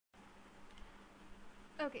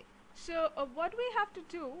Okay, so what we have to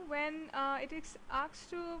do when it is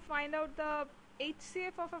asked to find out the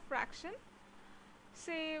HCF of a fraction,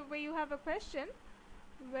 say where you have a question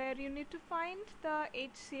where you need to find the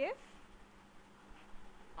HCF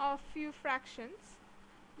of few fractions.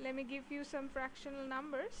 Let me give you some fractional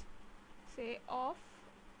numbers, say of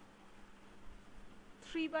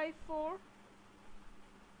 3 by 4,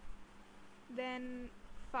 then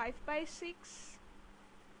 5 by 6,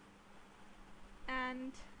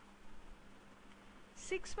 and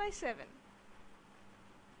 6 by 7.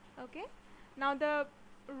 Okay, now the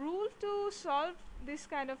rule to solve this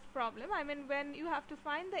kind of problem, I mean when you have to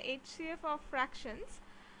find the HCF of fractions,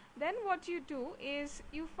 then what you do is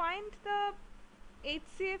you find the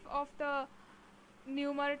HCF of the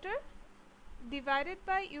numerator divided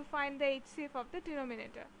by you find the HCF of the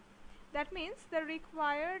denominator. That means the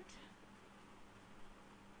required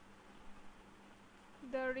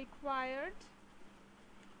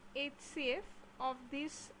HCF of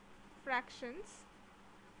these fractions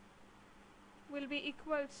will be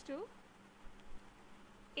equals to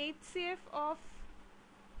HCF of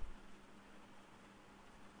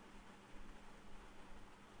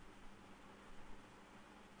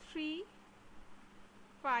three,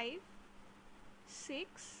 5,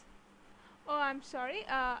 6. Oh, I'm sorry,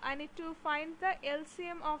 I need to find the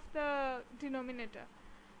LCM of the denominator.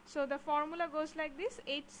 So the formula goes like this: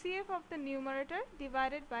 HCF of the numerator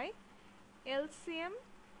divided by LCM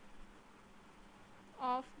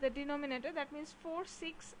of the denominator, that means 4,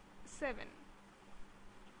 6, 7.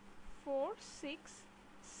 4, 6,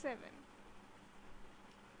 7.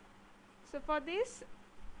 So for this,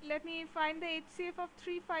 let me find the HCF of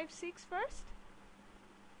 3, 5, 6 first.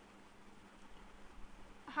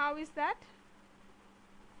 How is that?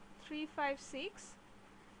 3, 5, 6.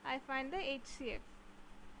 I find the HCF.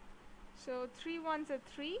 So 3 ones are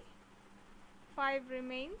 3, 5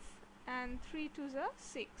 remains, and 3 twos are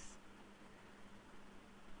 6.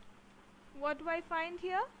 What do I find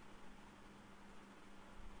here?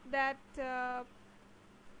 That the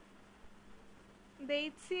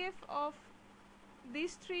HCF of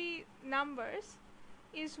these three numbers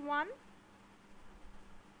is 1.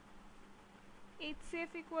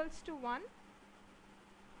 HCF equals to 1.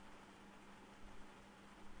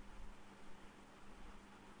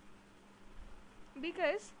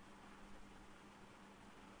 Because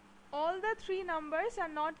all the three numbers are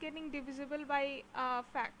not getting divisible by a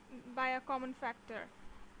common factor.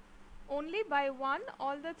 Only by 1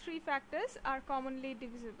 all the three factors are commonly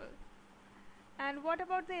divisible. And what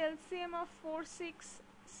about the LCM of 4, 6,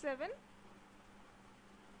 7?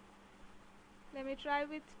 Let me try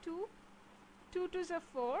with 2. 2 twos are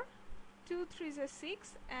 4, 2 threes are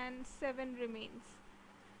 6, and 7 remains.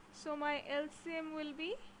 So my LCM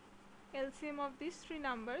of these three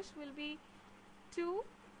numbers will be 2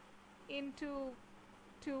 into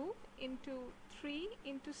 2 into 3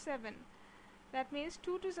 into 7. That means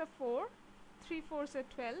 2 twos are 4, 3 fours are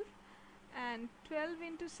 12, and 12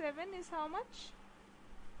 into 7 is how much?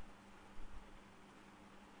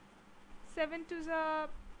 7 twos are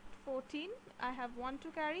 14. I have 1 to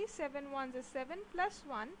carry. 7 ones are 7 plus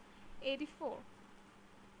 1, 84.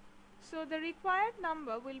 So the required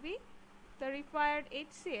number will be the required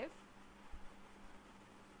HCF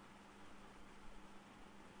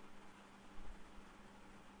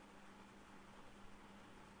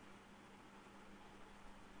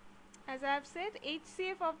as I have said,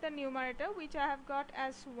 HCF of the numerator, which I have got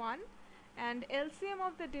as 1, and LCM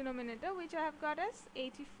of the denominator, which I have got as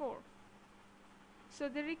 84. So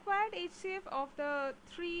the required HCF of the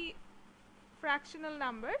three fractional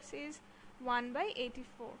numbers is 1 by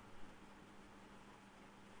 84.